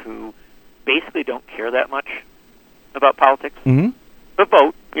Americans who basically don't care that much about politics, but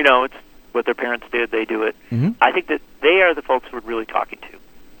vote. It's what their parents did; they do it. I think that they are the folks we're really talking to,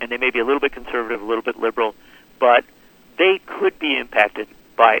 and they may be a little bit conservative, a little bit liberal, but they could be impacted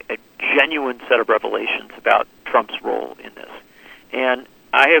by a genuine set of revelations about Trump's role in this. And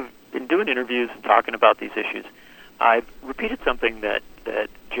I have been doing interviews and talking about these issues. I've repeated something that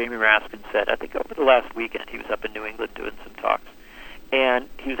Jamie Raskin said, I think over the last weekend. He was up in New England doing some talks. And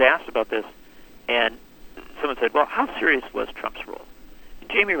he was asked about this, and someone said, well, how serious was Trump's role? And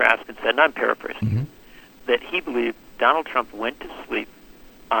Jamie Raskin said, and I'm paraphrasing, that he believed Donald Trump went to sleep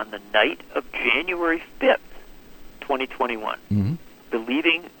on the night of January 5th, 2021,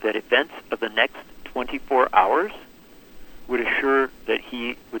 believing that events of the next 24 hours would assure that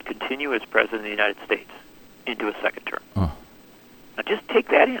he would continue as president of the United States into a second term. Now just take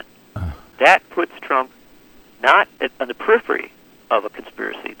that in. That puts Trump not on the periphery of a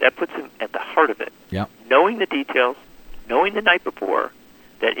conspiracy. That puts him at the heart of it. Yep. Knowing the details, knowing the night before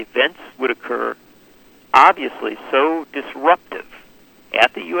that events would occur obviously so disruptive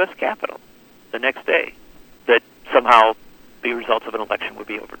at the U.S. Capitol the next day that somehow the results of an election would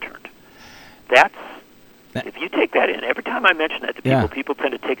be overturned. If you take that in, every time I mention that to people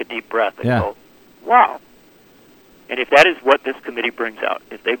tend to take a deep breath and go, wow. And if that is what this committee brings out,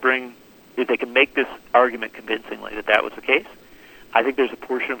 if they can make this argument convincingly that was the case, I think there's a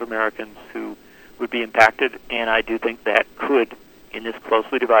portion of Americans who would be impacted, and I do think that could, in this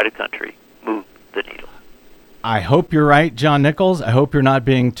closely divided country, move the needle. I hope you're right, John Nichols. I hope you're not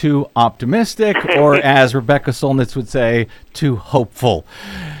being too optimistic, or as Rebecca Solnitz would say, too hopeful.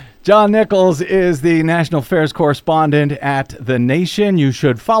 John Nichols is the national affairs correspondent at The Nation. You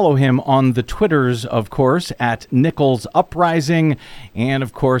should follow him on the Twitters, of course, at Nichols Uprising and,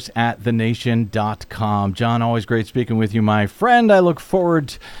 of course, at thenation.com. John, always great speaking with you, my friend. I look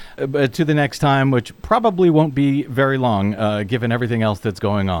forward to the next time, which probably won't be very long, given everything else that's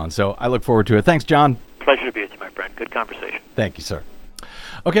going on. So I look forward to it. Thanks, John. Pleasure to be with you, my friend. Good conversation. Thank you, sir.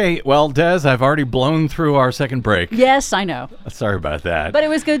 Okay, well, Des, I've already blown through our second break. Yes, I know. Sorry about that. But it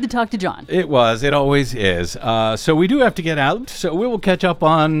was good to talk to John. It was. It always is. So we do have to get out, so we will catch up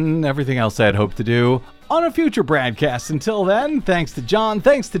on everything else I had hoped to do on a future BradCast. Until then, thanks to John,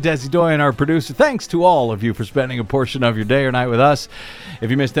 thanks to Desi Doyen, our producer, thanks to all of you for spending a portion of your day or night with us.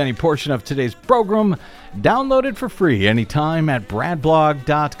 If you missed any portion of today's program, download it for free anytime at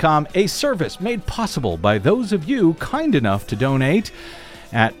bradblog.com, a service made possible by those of you kind enough to donate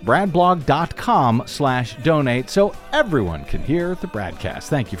at bradblog.com/donate so everyone can hear the BradCast.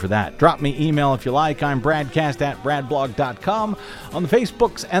 Thank you for that. Drop me email if you like. I'm bradcast@bradblog.com. On the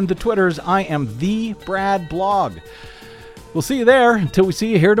Facebooks and the Twitters, I am the Brad Blog. We'll see you there. Until we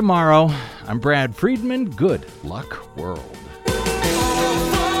see you here tomorrow, I'm Brad Friedman. Good luck, world.